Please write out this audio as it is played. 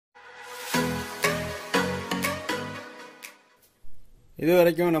இது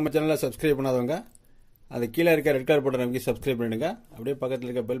வரைக்கும் நம்ம சேனலை சப்ஸ்கிரைப் பண்ணாதவங்க அது கீழே இருக்க ரெட் கலர் பட்டன் அமைக்கி சப்ஸ்கிரைப் பண்ணிடுங்க. அப்படியே பக்கத்தில்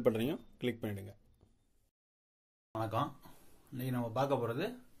இருக்க பெல் பட்டனையும் கிளிக் பண்ணிடுங்க. வணக்கம். இன்னைக்கு நம்ம பார்க்க போகிறது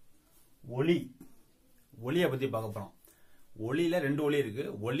ஒளியை பற்றி பார்க்க போகிறோம். ஒளியில் ரெண்டு ஒளி இருக்கு.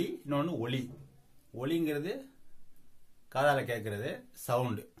 ஒளி இன்னொன்று ஒளி. ஒளிங்கிறது காதால் கேட்கறது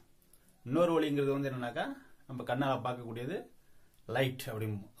சவுண்டு. இன்னொரு ஒளிங்கிறது வந்து என்னன்னாக்கா நம்ம கண்ணால் பார்க்கக்கூடியது லைட்.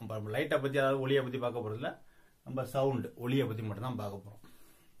 அப்படின்னு லைட்டை பற்றி அதாவது ஒளியை பற்றி பார்க்க போகிறதில்ல, நம்ம சவுண்டு ஒளியை பற்றி மட்டும்தான் பார்க்க போகிறோம்.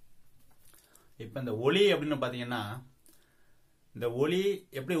 இப்போ இந்த ஒளி அப்படின்னு பார்த்தீங்கன்னா இந்த ஒளி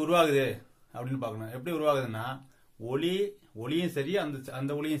எப்படி உருவாகுது அப்படின்னு பார்க்கணும். எப்படி உருவாகுதுன்னா ஒளியும் சரி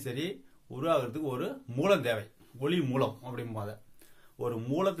அந்த ஒளியும் சரி உருவாகிறதுக்கு ஒரு மூலம் தேவை. ஒளி மூலம் அப்படிம்போத ஒரு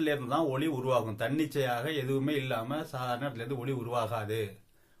மூலத்திலேருந்து தான் ஒளி உருவாகும். தன்னிச்சையாக எதுவுமே இல்லாமல் சாதாரண இடத்துலேருந்து ஒளி உருவாகாது.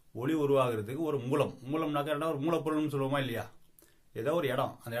 ஒளி உருவாகிறதுக்கு ஒரு மூலம்னாக்கா ஒரு மூலப்பொருள்னு சொல்லுவோமா இல்லையா? ஏதோ ஒரு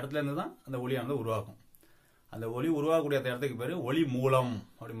இடம், அந்த இடத்துல இருந்து தான் அந்த ஒளியானது உருவாகும். அந்த ஒளி உருவாகக்கூடிய அந்த இடத்துக்கு பேர் ஒளி மூலம்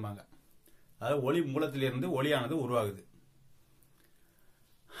அப்படிம்பாங்க. அதாவது ஒளி மூலத்திலிருந்து ஒளியானது உருவாகுது.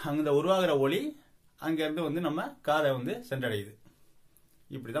 அந்த உருவாகிற ஒளி அங்கிருந்து வந்து நம்ம காதை வந்து சென்றடையுது.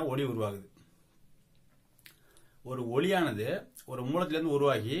 இப்படிதான் ஒளி உருவாகுது. ஒரு ஒளியானது ஒரு மூலத்திலிருந்து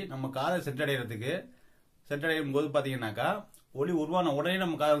உருவாகி நம்ம காதை சென்றடையும் போது பாத்தீங்கன்னாக்கா ஒளி உருவான உடனே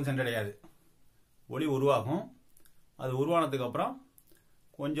நம்ம காதை வந்து சென்றடையாது. ஒளி உருவாகும். அது உருவானதுக்கு அப்புறம்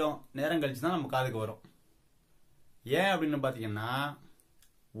கொஞ்சம் நேரம் கழிச்சு தான் நம்ம காதுக்கு வரும். ஏன் அப்படின்னு பாத்தீங்கன்னா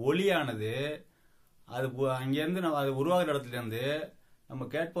ஒளியானது அது அங்கிருந்து நம்ம அது உருவாகிற இடத்துல இருந்து நம்ம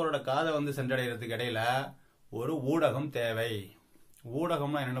கேட்பவரோட காதை வந்து சென்றடைகிறதுக்கு இடையில ஒரு ஊடகம் தேவை.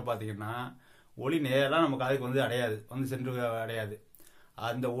 ஊடகம்னா என்னன்னு பாத்தீங்கன்னா ஒளி நேரம் நம்ம காதுக்கு வந்து சென்று அடையாது.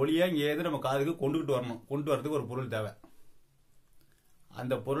 அந்த ஒளியை இங்கேருந்து நம்ம காதுக்கு கொண்டு வரதுக்கு ஒரு பொருள் தேவை.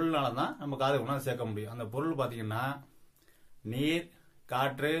 அந்த பொருள்னாலதான் நம்ம காதுக்கு ஒன்றா சேர்க்க முடியும். அந்த பொருள் பாத்தீங்கன்னா நீர்,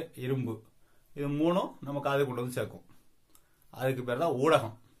 காற்று, இரும்பு, இது மூணும் நம்ம காது கொண்டு வந்து சேர்க்கும். அதுக்கு பேர் தான்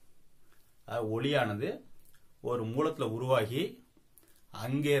ஊடகம். ஒளியானது ஒரு மூலத்துல உருவாகி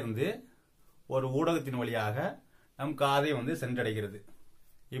அங்கேருந்து ஒரு ஊடகத்தின் வழியாக நம் காதை வந்து சென்றடைகிறது.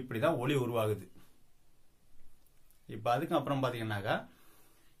 இப்படிதான் ஒளி உருவாகுது. இப்ப அதுக்கு அப்புறம் பாத்தீங்கன்னாக்கா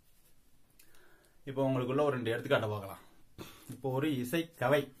இப்ப உங்களுக்குள்ள ஒரு 2 எடுத்துக்காட்டை பார்க்கலாம். இப்போ ஒரு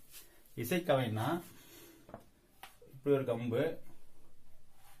இசைக்கவைன்னா இப்படி ஒரு கம்பு,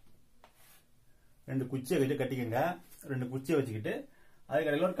 2 குச்சியை வச்சு கட்டிக்கங்க. 2 குச்சியை வச்சுக்கிட்டு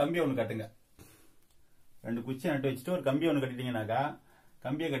அதுக்கடையில் ஒரு கம்பியை ஒன்று கட்டுங்க. 2 குச்சியை நட்டு வச்சுட்டு ஒரு கம்பியை ஒன்று கட்டிட்டீங்கன்னாக்கா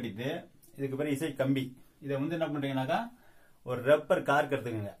கம்பியை கட்டிட்டு இதுக்கு பேர் இசை கம்பி. இதை வந்து என்ன பண்றீங்கன்னாக்கா ஒரு ரப்பர் கார்க்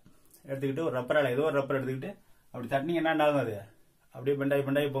எடுத்துக்கிட்டு ஒரு ரப்பரால ஏதோ ஒரு ரப்பர் எடுத்துக்கிட்டு அப்படி தட்டினீங்கன்னா என்ன ஆகும்? அது அப்படியே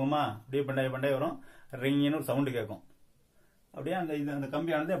பெண்டாய் போகுமா? அப்படியே பெண்டாய் வரும். ரிங்கின்னு ஒரு சவுண்டு கேட்கும். அப்படியே அந்த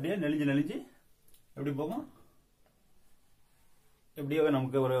கம்பியானது அப்படியே நெளிஞ்சு எப்படி போகும்? எப்படியோ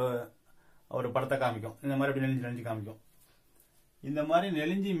நமக்கு ஒரு படத்தை காமிக்கும். இந்த மாதிரி அப்படி நெளிஞ்சு காமிக்கும். இந்த மாதிரி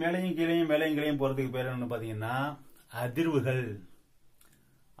நெளிஞ்சு மேலையும் கீழையும் போறதுக்கு பேர் என்ன பாத்தீங்கன்னா அதிர்வுகள்.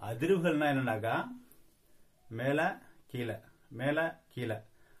 அதிர்வுகள்னா என்னன்னாக்கா மேல கீழே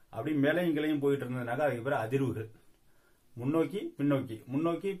அப்படி மேலையும் கீழையும் போயிட்டு இருந்ததுனாக்கா அதுக்கு பேர் அதிர்வுகள். முன்னோக்கி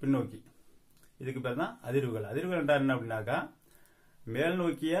பின்னோக்கி இதுக்கு பேர் தான் அதிர்வுகள். அதிர்வுகள் என்ன அப்படின்னாக்கா மேல்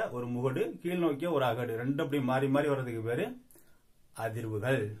நோக்கிய ஒரு முகடு, கீழ் நோக்கிய ஒரு அகடு, ரெண்டும் அப்படி மாறி வர்றதுக்கு பேரு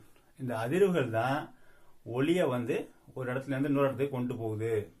அதிர்வுகள். இந்த அதிர்வுகள் தான் ஒளிய வந்து ஒரு இடத்துல இருந்து இன்னொரு இடத்துக்கு கொண்டு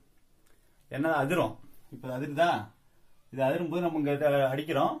போகுது. என்ன அதிரும்? இப்ப அதிருதா? இது அதிரும் போது நம்ம இங்க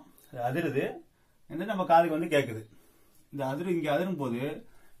அடிக்கிறோம், அதிருது, நம்ம காதுக்கு வந்து கேக்குது. இந்த இங்க அதிரும் போது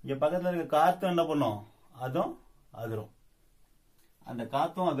இங்க பக்கத்துல இருக்க காத்து என்ன பண்ணும்? அதுவும் அதிரும். அந்த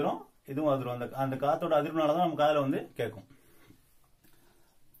காத்தும் அதிரும், இதுவும் அதிரும். அந்த காத்தோட அதிர்வுனாலதான் நம்ம காதுல வந்து கேட்கும்.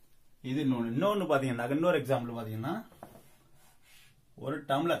 இது இன்னொன்னு பாத்தீங்கன்னா இன்னொரு எக்ஸாம்பிள் பாத்தீங்கன்னா ஒரு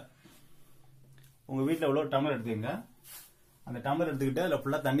டம்ளர். உங்க வீட்டில் உள்ள ஒரு டம்ளர் எடுத்துக்கங்க. அந்த டம்ளர் எடுத்துக்கிட்டு அதில்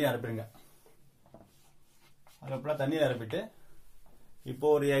ஃபுல்லாக தண்ணி அரைப்பிடுங்க. அதில் ஃபுல்லாக தண்ணி அரைப்பிட்டு இப்போ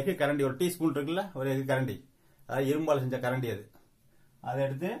ஒரு எக்கு கரண்டி, ஒரு டீஸ்பூன் இருக்குல்ல, ஒரு எக்கு கரண்டி, அதாவது இரும்பால் செஞ்ச கரண்டி, அதை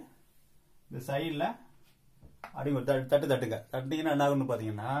எடுத்து இந்த சைடில் அப்படி ஒரு தட்டுங்க. தட்டிங்கன்னா என்ன ஆகும்னு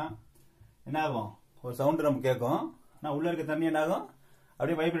பார்த்தீங்கன்னா என்ன ஆகும்? ஒரு சவுண்டு நமக்கு கேட்கும். ஆனால் உள்ள இருக்க தண்ணி என்ன ஆகும்?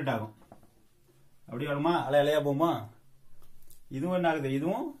 அப்படியே வைப்ரேட் ஆகும். அப்படி வருமா? அலையா போகுமா? இதுவும் என்ன ஆகுது?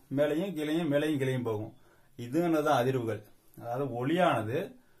 இதுவும் மேலையும் கீழையும் போகும். இதுதான் அதிர்வுகள். அதாவது ஒளியானது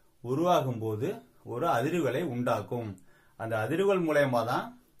உருவாகும் போது ஒரு அதிர்வுகளை உண்டாக்கும். அந்த அதிர்வுகள் மூலயமா தான்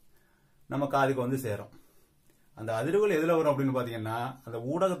நம்ம காதுக்கு வந்து சேரும். அந்த அதிர்வுகள் எதுல வரும் அப்படின்னு பாத்தீங்கன்னா அந்த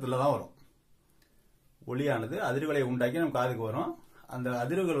ஊடகத்துல தான் வரும். ஒளியானது அதிர்வுகளை உண்டாக்கி நம்ம காதுக்கு வரும். அந்த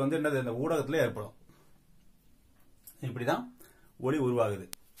அதிர்வுகள் வந்து என்னது? அந்த ஊடகத்துல ஏற்படும். இப்படிதான் ஒளி உருவாகுது.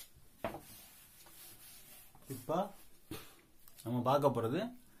 இப்ப நம்ம பார்க்க போறது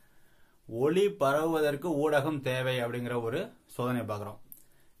ஒளி பரவுவதற்கு ஊடகம் தேவை அப்படிங்கிற ஒரு சோதனை பார்க்குறோம்.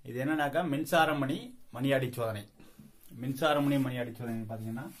 இது என்னன்னாக்கா மின்சாரமணி மணியாடி சோதனை. மின்சாரமணி மணியாடி சோதனை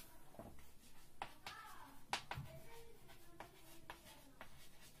பார்த்தீங்கன்னா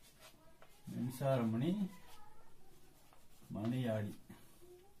மின்சாரமணி மணியாடி.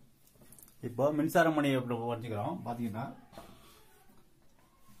 இப்போ மின்சாரமணி எப்படி வச்சுக்கிறோம் பார்த்தீங்கன்னா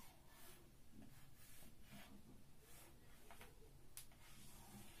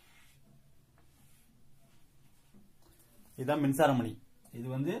இதுதான் மின்சாரமணி. இது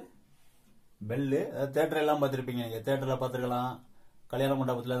வந்து பெல்லு. தேட்டர் எல்லாம் பார்த்துருப்பீங்க, நீங்க தேட்டர்ல பார்த்துருக்கலாம், கல்யாண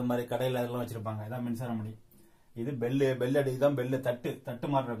மண்டபத்தில் அது மாதிரி கடையில் அதெல்லாம் வச்சிருப்பாங்க. இதான் மின்சாரமணி. இது பெல்லு. பெல்லு இதுதான் பெல்லு. தட்டு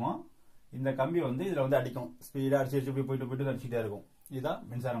மாதிரி இருக்கும். இந்த கம்பி வந்து இதுல வந்து அடிக்கும். ஸ்பீடா அடிச்சு இப்படி போயிட்டு அடிச்சுட்டே இருக்கும். இதுதான்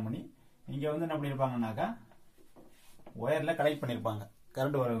மின்சாரமணி. இங்க வந்து என்ன பண்ணிருப்பாங்கன்னாக்கா ஒயர்ல கனெக்ட் பண்ணிருப்பாங்க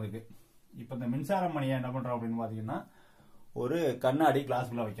கரண்ட் வர்றதுக்கு. இப்ப இந்த மின்சாரமணியை என்ன பண்றோம் அப்படின்னு பாத்தீங்கன்னா ஒரு கண்ணாடி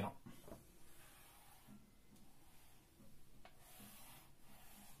கிளாஸ்க்குள்ள வைக்கிறோம்.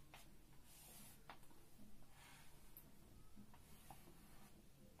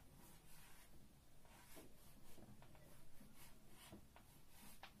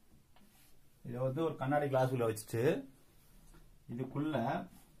 இதை வந்து ஒரு கண்ணாடி கிளாஸ்க்குள்ள வச்சுட்டு இதுக்குள்ள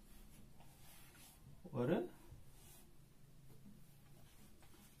ஒரு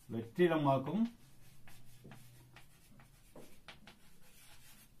வெற்றிடமாக்கும்,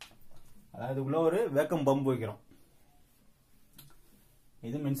 அதாவது இதுக்குள்ள ஒரு வேக்கம் பம்பு வைக்கிறோம்.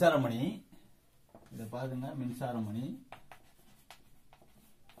 இது மின்சாரமணி. இதை பாருங்க, மின்சாரமணி.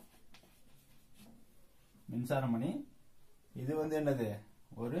 மின்சாரமணி இது வந்து என்னது,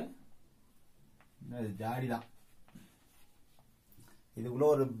 ஒரு ஜாடி தான். இதுக்குள்ள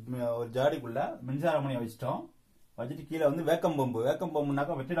ஒரு ஜாடிக்குள்ள மின்சாரமணியை வச்சிட்டோம். வச்சுட்டு கீழே வந்து வேக்கம் பம்பு. Vacuum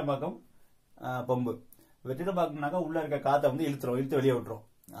பம்புனாக்கா வெற்றிடமாக்கும் pump. வெற்றிடமாக்கும்னாக்கா உள்ள இருக்க காத்தை வந்து இழுத்து வெளியே விட்டுரும்.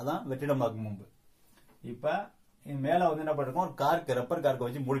 அதான் வெற்றிடமாக்கும் பம்பு. இப்ப மேல வந்து என்ன பண்ணிருக்கோம், ஒரு ரப்பர் கார்க்கை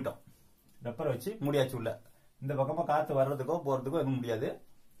வச்சு மூடிட்டோம். ரப்பர் வச்சு மூடியாச்சு. உள்ள இந்த பக்கமா காத்து வர்றதுக்கோ போறதுக்கோ எதுவும் முடியாது.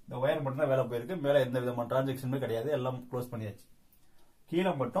 இந்த ஒயர் மட்டும் தான் வேலை போயிருக்கு. மேல எந்த விதமான டிரான்சாக்சனுமே கிடையாது. எல்லாம் க்ளோஸ் பண்ணியாச்சு.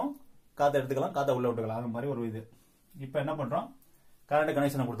 கீழே மட்டும் காத்தை எடுத்துக்கலாம், காத்தை உள்ள விட்டுக்கலாம். அந்த மாதிரி ஒரு இது. இப்ப என்ன பண்றோம், கரண்ட்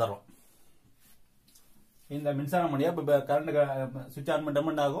கனெக்ஷனை கொடுத்துறோம். இந்த மின்சாரமணியா இப்ப கரண்ட் சுவிட்ச் ஆன்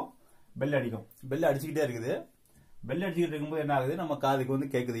பண்ண ஆகும், பெல் அடிக்கும். பெல் அடிச்சுக்கிட்டே இருக்குது. பெல் அடிச்சுக்கிட்டு இருக்கும்போது என்ன ஆகுது, நம்ம காதுக்கு வந்து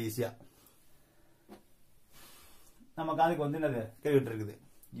கேட்குது. ஈஸியா நம்ம காதுக்கு வந்து என்னது கேட்டுட்டு இருக்குது.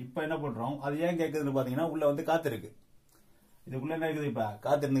 இப்ப என்ன பண்றோம், அது ஏன் கேட்குதுன்னு பாத்தீங்கன்னா உள்ள வந்து காத்து இருக்கு. இதுக்குள்ள என்ன இருக்குது, இப்ப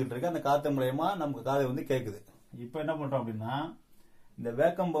காத்து இருந்துகிட்டு இருக்கு. அந்த காத்து மூலயமா நமக்கு காது வந்து கேட்குது. இப்ப என்ன பண்றோம் அப்படின்னா இந்த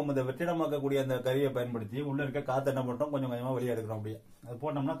வேக்கம் பம்பு, இந்த வெற்றிடமாக்கக்கூடிய அந்த கருவியை பயன்படுத்தி உள்ள இருக்க காத்தை என்ன பண்றோம், கொஞ்சம் கொஞ்சமா வெளியே எடுக்கிறோம். அப்படியே அது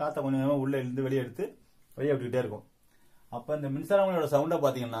போட்டோம்னா காத்தை கொஞ்சம் கொஞ்சமா உள்ள இருந்து வெளியே எடுத்து வெளியே விட்டுக்கிட்டே இருக்கும். அப்ப இந்த மின்சாரமணியோட சவுண்டை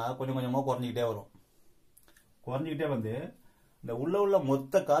பாத்தீங்கன்னா கொஞ்சம் கொஞ்சமா குறைஞ்சிக்கிட்டே வரும். குறைஞ்சிக்கிட்டே வந்து இந்த உள்ள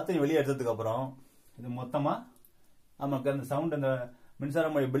மொத்த காத்தையும் வெளியே எடுத்ததுக்கு அப்புறம் இது மொத்தமா நமக்கு அந்த சவுண்ட், அந்த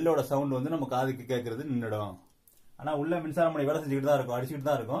மின்சாரமணி பில்லோட சவுண்ட் வந்து நம்ம காதுக்கு கேட்கறது நின்றுடும். ஆனா உள்ள மின்சாரமணி வேலை செஞ்சுக்கிட்டு தான் இருக்கும், அடிச்சுக்கிட்டு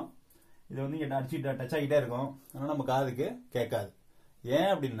தான் இருக்கும். இது வந்து அடிச்சுட்டு டச் ஆகிட்டே இருக்கும். ஆனா நம்ம காதுக்கு கேட்காது. ஏன்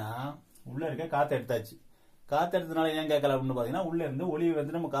அப்படின்னா உள்ள இருக்க காத்தை எடுத்தாச்சு. காத்து எடுத்ததுனால ஏன் கேட்கல அப்படின்னு பாத்தீங்கன்னா உள்ள இருந்து ஒளி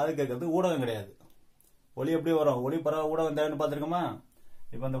வந்து நம்ம காது கேட்கறது ஊடகம் கிடையாது. ஒளி எப்படி வரும், ஒளி பரவ ஊடகம் தேவைன்னு பாத்துருக்கோமா.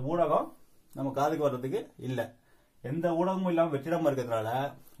 இப்ப அந்த ஊடகம் நம்ம காதுக்கு வர்றதுக்கு இல்ல. எந்த ஊடகமும் இல்லாம வெற்றிடமா இருக்கிறதுனால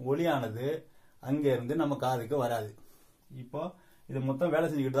ஒளியானது அங்க இருந்து நம்ம காதுக்கு வராது. இப்போ இது மொத்தம் வேலை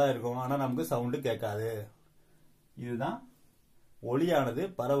செஞ்சுக்கிட்டு தான் இருக்கும். ஆனா நமக்கு சவுண்டு கேட்காது. இதுதான் ஒளியானது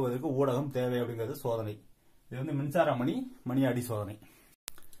பரவுவதற்கு ஊடகம் தேவை அப்படிங்கிறது சோதனை. இது வந்து மின்சாரமணி மணியாடி சோதனை.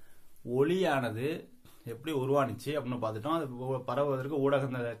 ஒளியானது எப்படி உருவானுச்சு அப்படின்னு பார்த்துட்டோம். அது பரவுவதற்கு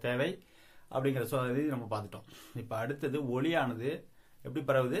ஊடகம் தேவை அப்படிங்கிற சோதனை நம்ம பார்த்துட்டோம். இப்ப அடுத்தது ஒளியானது எப்படி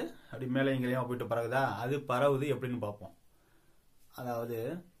பரவுது, அப்படி மேலே இங்கேயும் போயிட்டு பரவுதா, அது பரவுது எப்படின்னு பார்ப்போம். அதாவது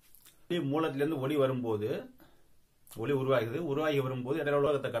மூலத்திலிருந்து ஒளி வரும்போது ஒளி உருவாகுது. உருவாகி வரும்போது இடையில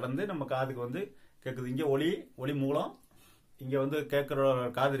உலகத்தை கடந்து நம்ம காதுக்கு வந்து கேட்குது. இங்க ஒளி மூலம், இங்க வந்து கேட்கிற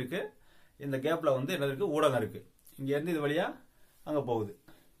காது இருக்கு. இந்த கேப்ல வந்து என்ன இருக்கு, ஊடகம் இருக்கு. இங்க இருந்து இது வழியா அங்க போகுது.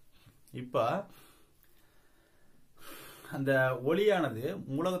 இப்ப அந்த ஒளியானது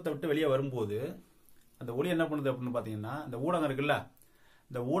மூலகத்தை விட்டு வெளியே வரும்போது அந்த ஒளி என்ன பண்ணுது அப்படின்னு பாத்தீங்கன்னா, இந்த ஊடகம் இருக்குல்ல,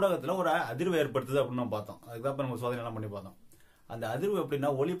 இந்த ஊடகத்துல ஒரு அதிர்வு ஏற்படுத்துது அப்படின்னு நம்ம பார்த்தோம். அதுதான் நம்ம சோதனை எல்லாம் பண்ணி பார்த்தோம். அந்த அதிர்வு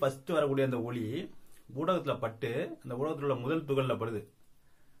எப்படின்னா, ஒளி ஃபர்ஸ்ட் வரக்கூடிய அந்த ஒளி ஊடகத்துல பட்டு அந்த ஊடகத்தில் உள்ள முதல் துகள்ல படுது.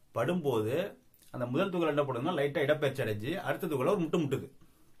 படும்போது அந்த முதல் துகள் என்ன பண்ணுதுன்னா லைட்டா இடப்பெயர்ச்சி அடைஞ்சு அடுத்த துகளை ஒரு முட்டுது.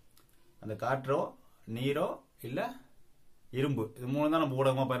 அந்த காற்றோ நீரோ இல்ல இரும்பு, இது மூணு தான் நம்ம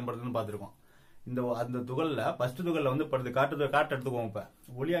ஊடகமா பயன்படுத்துன்னு பார்த்திருக்கோம். அந்த துகள்ல ஃபர்ஸ்ட் துகள்ல வந்து படுது. காற்று எடுத்துக்குவோம். இப்ப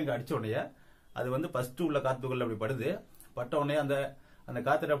ஒளி அங்க அடிச்ச உடனே அது வந்து ஃபர்ஸ்ட் உள்ள காற்று துகள்ல அப்படி படுது. பட்ட உடனே அந்த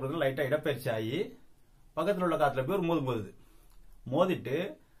காற்று என்ன பண்ணுது, லைட்டா இடப்பெயர்ச்சி ஆகி பக்கத்தில் உள்ள காற்றுல போய் ஒரு மோதுது. மோதிட்டு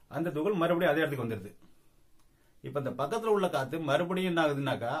அந்த துகள் மறுபடியும் அதே இடத்துக்கு வந்துருது. இப்ப இந்த பக்கத்துல உள்ள காத்து மறுபடியும் என்ன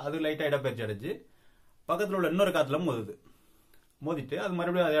ஆகுதுன்னாக்கா அது லைட்டா இடப்பெயர்ச்சி அடைஞ்சு பக்கத்துல உள்ள இன்னொரு காத்துல மோதிட்டு அது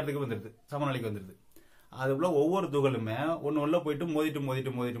மறுபடியும் அதே இடத்துக்கு வந்துருது, சமநிலைக்கு வந்துருது. அதுக்குள்ள ஒவ்வொரு துகளுமே ஒன்னு உள்ள போயிட்டு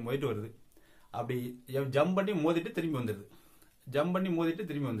மோதிட்டு வருது. அப்படி ஜம்ப் பண்ணி மோதிட்டு திரும்பி வந்துருது, ஜம்ப் பண்ணி மோதிட்டு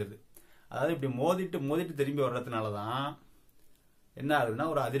திரும்பி வந்துருது. அதாவது இப்படி மோதிட்டு திரும்பி வர்றதுனாலதான் என்ன ஆகுதுன்னா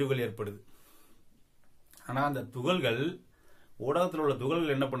ஒரு அதிர்வுகள் ஏற்படுது. ஆனா அந்த துகள்கள் ஊடகத்தில் உள்ள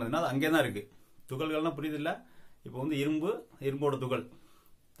துகள்கள் என்ன பண்ணுதுன்னா அது அங்கேதான் இருக்கு. துகள்கள்னா புரியுது இல்ல? இப்ப வந்து இரும்போட துகள்,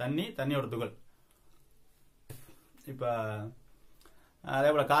 தண்ணியோட துகள், இப்ப அதே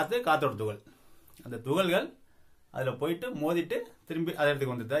போல காத்தோட துகள். அந்த துகள்கள் அதுல போயிட்டு மோதிட்டு திரும்பி அதே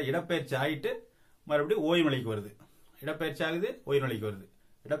இடத்துக்கு வந்துட்டா இடப்பெயர்ச்சி ஆகிட்டு மறுபடியும் ஓய்வு நிலைக்கு வருது. இடப்பெயர்ச்சி ஆகுது, ஓய்வு நிலைக்கு வருது,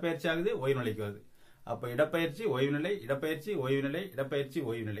 இடப்பெயர்ச்சி ஆகுது, ஓய்வு நிலைக்கு வருது. அப்ப இடப்பெயர்ச்சி ஓய்வு நிலை, இடப்பெயர்ச்சி ஓய்வு நிலை, இடப்பெயர்ச்சி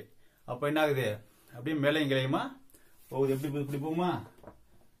ஓய்வு நிலை. அப்ப என்ன ஆகுது? அப்படியே மேலே கிளையுமா போகுது. இப்படி போகுமா?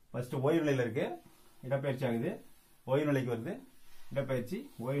 ஃபர்ஸ்ட் ஓய்வு நிலையில இருக்கு, இடப்பெயர்ச்சி ஆகுது, ஓய்வு நிலைக்கு வருது, இடப்பெயர்ச்சி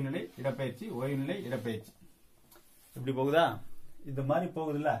ஓய்வு நிலை, இடப்பெயர்ச்சி ஓய்வு நிலை, இடப்பெயர்ச்சி. இப்படி போகுதா? இந்த மாதிரி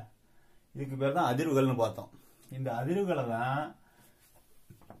போகுதுல்ல, இதுக்கு பேர் தான் அதிர்வுகள்னு பார்த்தோம். இந்த அதிர்வுகளை தான்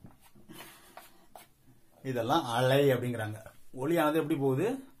இதெல்லாம் அலை அப்படிங்கிறாங்க. ஒளியானது எப்படி போகுது?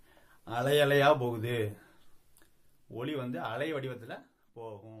 அலையா போகுது. ஒளி வந்து அலை வடிவத்துல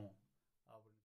போகும்.